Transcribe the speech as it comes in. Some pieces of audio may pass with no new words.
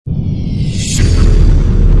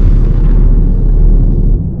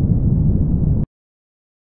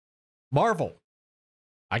Marvel,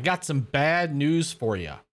 I got some bad news for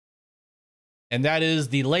you. And that is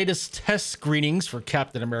the latest test screenings for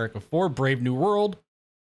Captain America 4 Brave New World,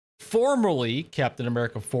 formerly Captain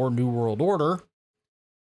America 4 New World Order,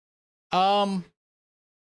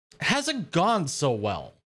 hasn't gone so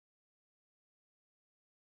well.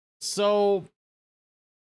 So,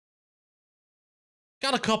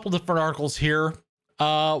 got a couple different articles here.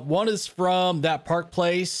 One is from That Park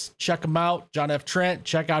Place. Check him out, John F. Trent.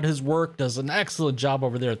 Check out his work. Be an excellent job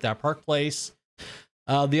over there at That Park Place.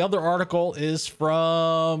 The other article is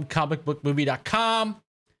from comicbookmovie.com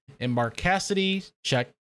and Mark Cassidy.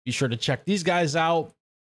 Be sure to check these guys out.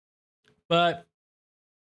 But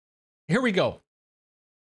here we go.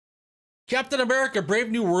 Captain America Brave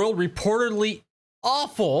New World reportedly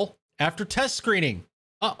awful after test screening.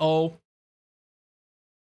 Uh-oh.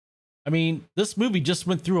 I mean, this movie just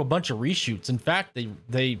went through a bunch of reshoots. In fact,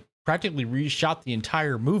 they practically reshot the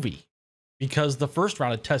entire movie because the first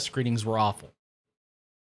round of test screenings were awful.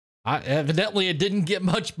 Evidently, it didn't get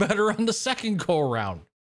much better on the second go-around.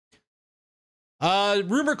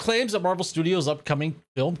 Rumor claims that Marvel Studios' upcoming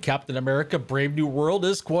film, Captain America Brave New World,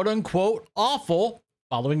 is quote-unquote awful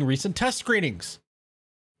following recent test screenings.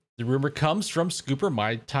 The rumor comes from Scooper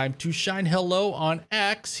My Time to Shine Hello on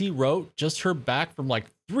X. He wrote, just heard back from like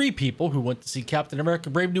 3 people who went to see Captain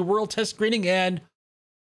America Brave New World test screening and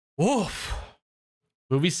oof,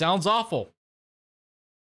 movie sounds awful.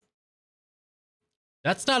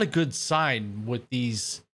 That's not a good sign with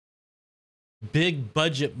these big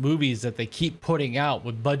budget movies that they keep putting out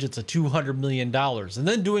with budgets of $200 million and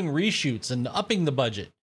then doing reshoots and upping the budget,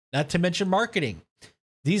 not to mention marketing.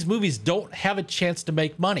 These movies don't have a chance to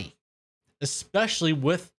make money, especially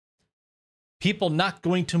with people not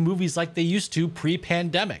going to movies like they used to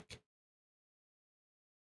pre-pandemic.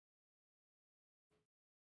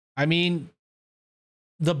 I mean,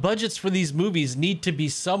 the budgets for these movies need to be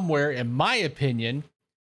somewhere, in my opinion,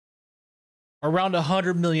 around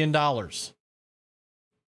 $100 million.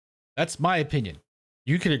 That's my opinion.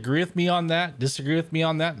 You can agree with me on that, disagree with me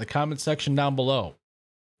on that in the comment section down below.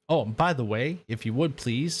 Oh, and by the way, if you would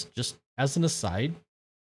please, just as an aside,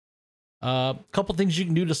 a couple things you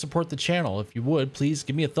can do to support the channel. If you would, please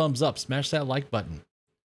give me a thumbs up, smash that like button.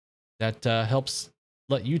 That helps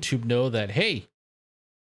let YouTube know that, hey,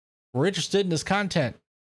 we're interested in this content,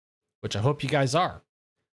 which I hope you guys are.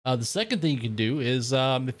 The second thing you can do is,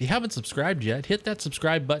 if you haven't subscribed yet, hit that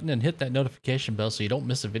subscribe button and hit that notification bell so you don't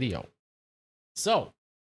miss a video. So,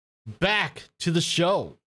 back to the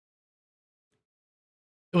show.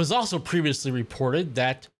 It was also previously reported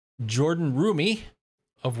that Jordan Rumi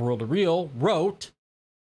of World of Real wrote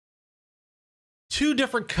 2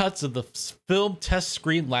 different cuts of the film test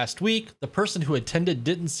screen last week. The person who attended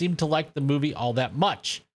didn't seem to like the movie all that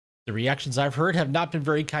much. The reactions I've heard have not been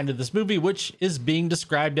very kind to this movie, which is being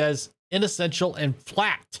described as inessential and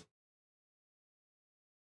flat.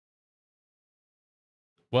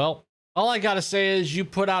 Well, all I gotta say is you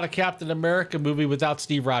put out a Captain America movie without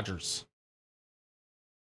Steve Rogers.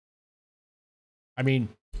 I mean,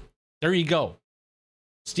 there you go.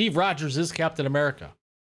 Steve Rogers is Captain America.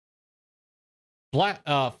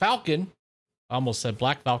 Falcon, I almost said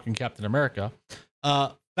Black Falcon Captain America.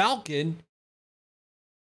 Falcon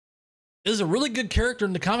is a really good character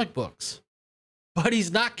in the comic books, but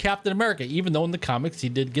he's not Captain America, even though in the comics he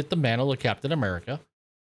did get the mantle of Captain America.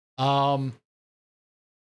 My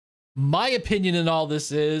opinion in all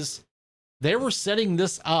this is they were setting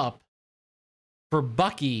this up for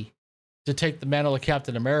Bucky to take the mantle of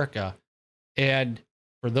Captain America. And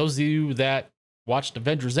for those of you that watched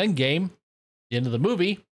Avengers Endgame, the end of the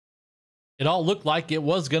movie, it all looked like it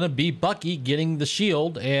was going to be Bucky getting the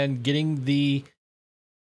shield and getting the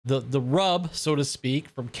rub, so to speak,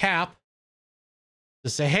 from Cap to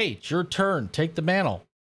say, hey, it's your turn, take the mantle.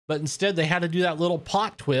 But instead they had to do that little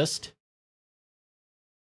plot twist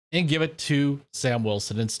and give it to Sam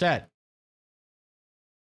Wilson instead.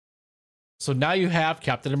 So now you have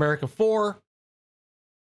Captain America 4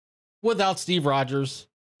 without Steve Rogers,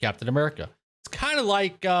 Captain America. It's kind of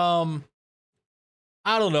like, I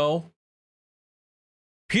don't know,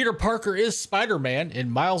 Peter Parker is Spider-Man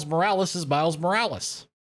and Miles Morales is Miles Morales.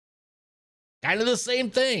 Kind of the same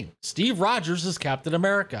thing. Steve Rogers is Captain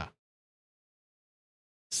America.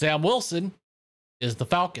 Sam Wilson is the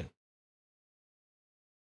Falcon.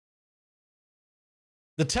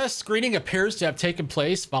 The test screening appears to have taken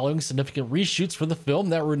place following significant reshoots for the film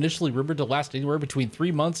that were initially rumored to last anywhere between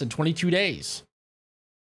 3 months and 22 days.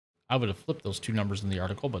 I would have flipped those 2 numbers in the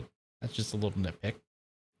article, but that's just a little nitpick.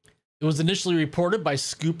 It was initially reported by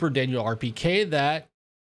Scooper Daniel RPK that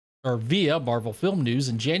or via Marvel Film News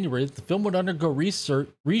in January that the film would undergo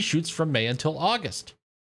reshoots from May until August.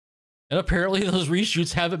 And apparently those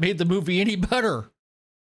reshoots haven't made the movie any better.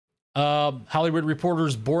 Hollywood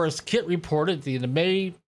Reporter's Boris Kitt reported at the end of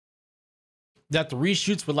May that the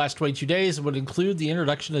reshoots would last 22 days and would include the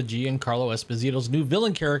introduction of Giancarlo Esposito's new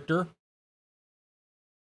villain character.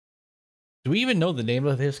 Do we even know the name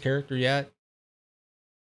of his character yet?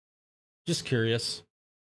 Just curious.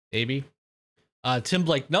 Maybe. Tim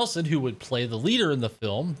Blake Nelson, who would play the leader in the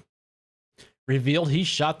film, revealed he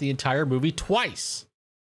shot the entire movie twice.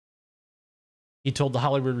 He told the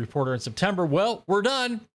Hollywood Reporter in September, "Well, we're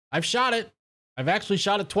done. I've shot it. I've actually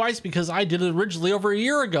shot it twice because I did it originally over a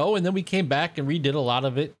year ago, and then we came back and redid a lot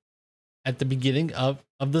of it at the beginning of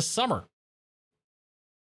the summer."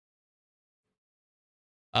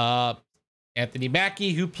 Anthony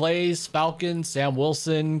Mackie, who plays Falcon, Sam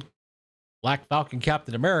Wilson, Black Falcon,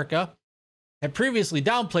 Captain America, had previously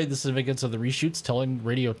downplayed the significance of the reshoots, telling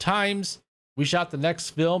Radio Times, "We shot the next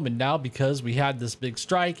film, and now because we had this big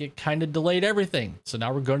strike, it kind of delayed everything. So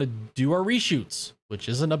now we're going to do our reshoots," which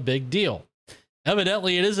isn't a big deal.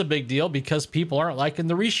 Evidently, it is a big deal because people aren't liking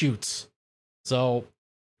the reshoots. So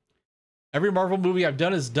every Marvel movie I've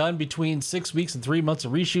done is done between 6 weeks and 3 months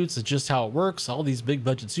of reshoots. It's just how it works. All these big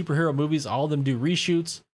budget superhero movies, all of them do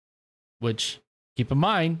reshoots, which, keep in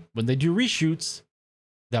mind, when they do reshoots,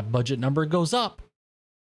 that budget number goes up.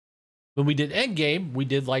 When we did Endgame, we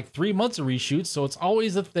did like 3 months of reshoots. So it's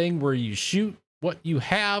always a thing where you shoot what you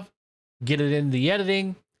have, get it in the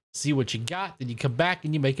editing, see what you got, then you come back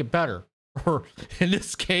and you make it better. Or in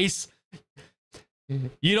this case,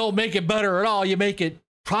 you don't make it better at all. You make it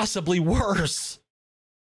possibly worse.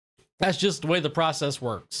 That's just the way the process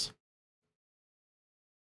works.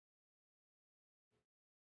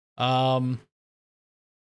 Rumor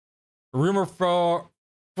from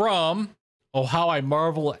Oh How I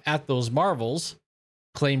Marvel at Those Marvels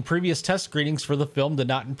claimed previous test screenings for the film did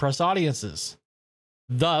not impress audiences.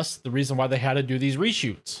 Thus, the reason why they had to do these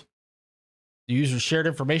reshoots. The users shared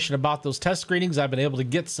information about those test screenings. I've been able to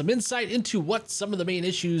get some insight into what some of the main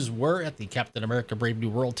issues were at the Captain America Brave New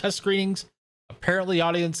World test screenings. Apparently,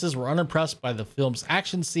 audiences were unimpressed by the film's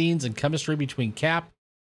action scenes and chemistry between Cap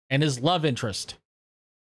and his love interest.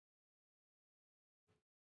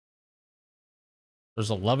 There's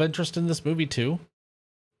a love interest in this movie, too.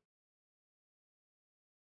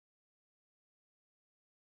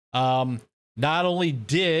 Not only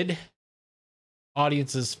did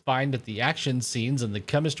audiences find that the action scenes and the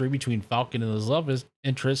chemistry between Falcon and his love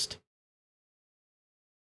interest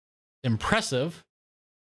impressive,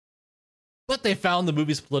 but they found the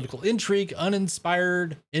movie's political intrigue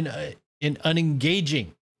uninspired and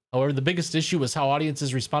unengaging. However, the biggest issue was how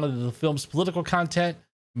audiences responded to the film's political content.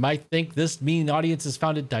 You might think this mean audiences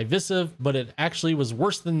found it divisive, but it actually was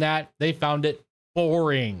worse than that. They found it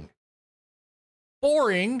boring.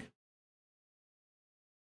 Boring?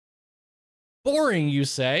 Boring, you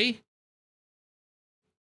say?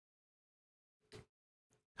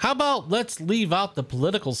 How about let's leave out the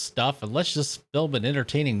political stuff and let's just film an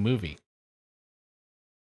entertaining movie?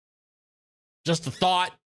 Just a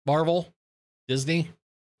thought, Marvel, Disney.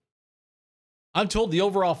 I'm told the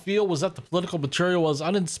overall feel was that the political material was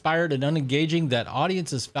uninspired and unengaging, that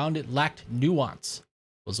audiences found it lacked nuance,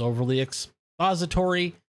 was overly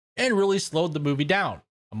expository, and really slowed the movie down.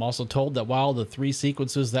 I'm also told that while the 3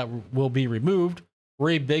 sequences that will be removed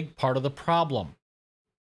were a big part of the problem.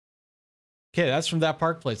 Okay, that's from That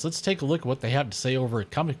Park Place. Let's take a look at what they have to say over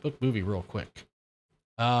at Comic Book Movie real quick.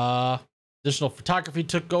 Additional photography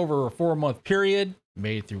took over a 4-month period,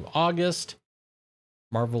 May through August.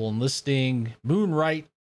 Marvel enlisting Moon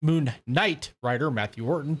Knight writer Matthew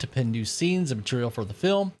Orton to pen new scenes and material for the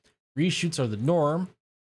film. Reshoots are the norm.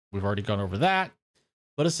 We've already gone over that.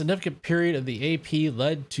 But a significant period of the AP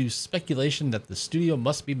led to speculation that the studio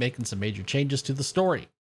must be making some major changes to the story.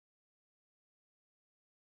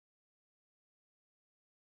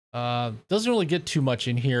 Doesn't really get too much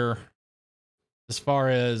in here as far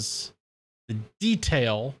as the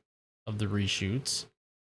detail of the reshoots.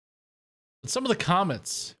 But some of the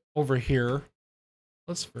comments over here,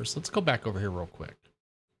 let's go back over here real quick.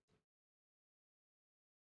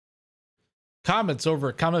 Comments over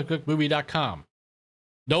at comicbookmovie.com.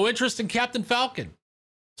 No interest in Captain Falcon.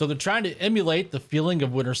 So they're trying to emulate the feeling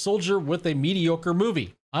of Winter Soldier with a mediocre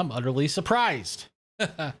movie. I'm utterly surprised.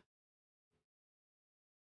 I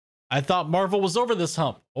thought Marvel was over this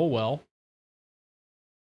hump. Oh well.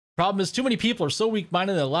 Problem is, too many people are so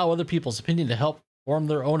weak-minded that allow other people's opinion to help form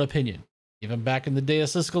their own opinion. Even back in the day of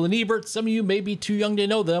Siskel and Ebert, some of you may be too young to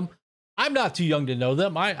know them. I'm not too young to know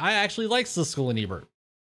them. I actually like Siskel and Ebert.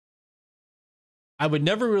 I would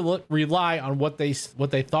never rely on what they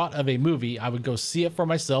thought of a movie. I would go see it for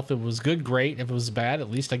myself. If it was good, great. If it was bad,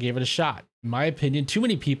 at least I gave it a shot. In my opinion, too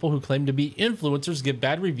many people who claim to be influencers give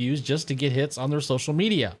bad reviews just to get hits on their social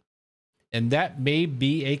media. And that may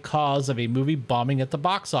be a cause of a movie bombing at the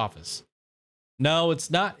box office. No,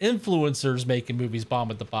 it's not influencers making movies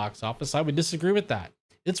bomb at the box office. I would disagree with that.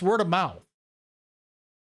 It's word of mouth.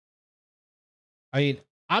 I mean,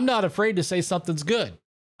 I'm not afraid to say something's good.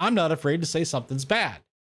 I'm not afraid to say something's bad.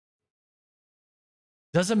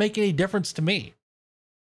 Doesn't make any difference to me.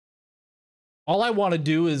 All I want to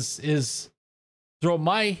do is throw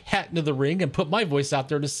my hat into the ring and put my voice out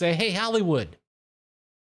there to say, hey, Hollywood,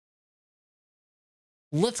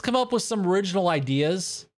 let's come up with some original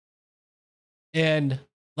ideas and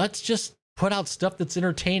let's just put out stuff that's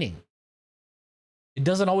entertaining. It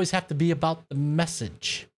doesn't always have to be about the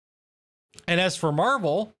message. And as for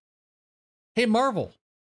Marvel, hey, Marvel,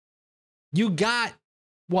 you got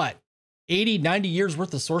what, 80, 90 years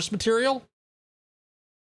worth of source material?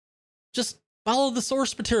 Just follow the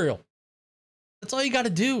source material. That's all you got to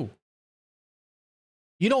do.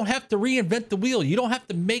 You don't have to reinvent the wheel. You don't have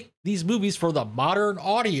to make these movies for the modern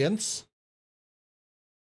audience.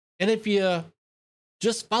 And if you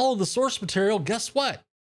just follow the source material, guess what?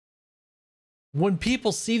 When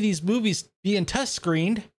people see these movies being test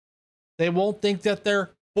screened, they won't think that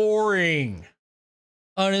they're boring,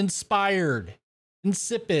 uninspired,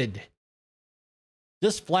 insipid,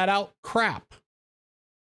 just flat out crap.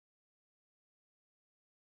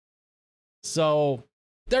 So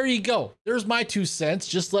there you go. There's my 2 cents.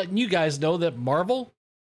 Just letting you guys know that Marvel,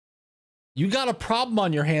 you got a problem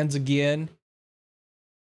on your hands again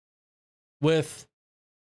with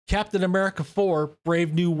Captain America 4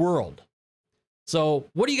 Brave New World. So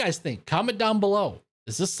what do you guys think? Comment down below.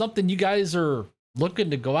 Is this something you guys are looking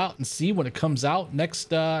to go out and see when it comes out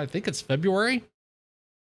next, I think it's February?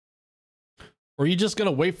 Or are you just going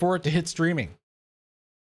to wait for it to hit streaming?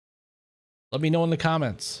 Let me know in the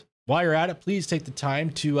comments. While you're at it, please take the time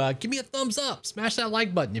to give me a thumbs up. Smash that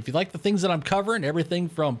like button. If you like the things that I'm covering, everything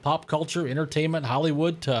from pop culture, entertainment,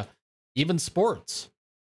 Hollywood, to even sports.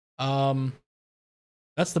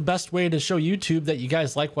 That's the best way to show YouTube that you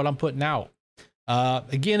guys like what I'm putting out.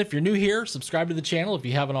 Again, if you're new here, subscribe to the channel if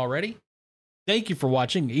you haven't already. Thank you for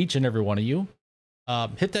watching, each and every one of you.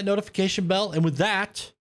 Hit that notification bell. And with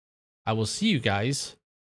that, I will see you guys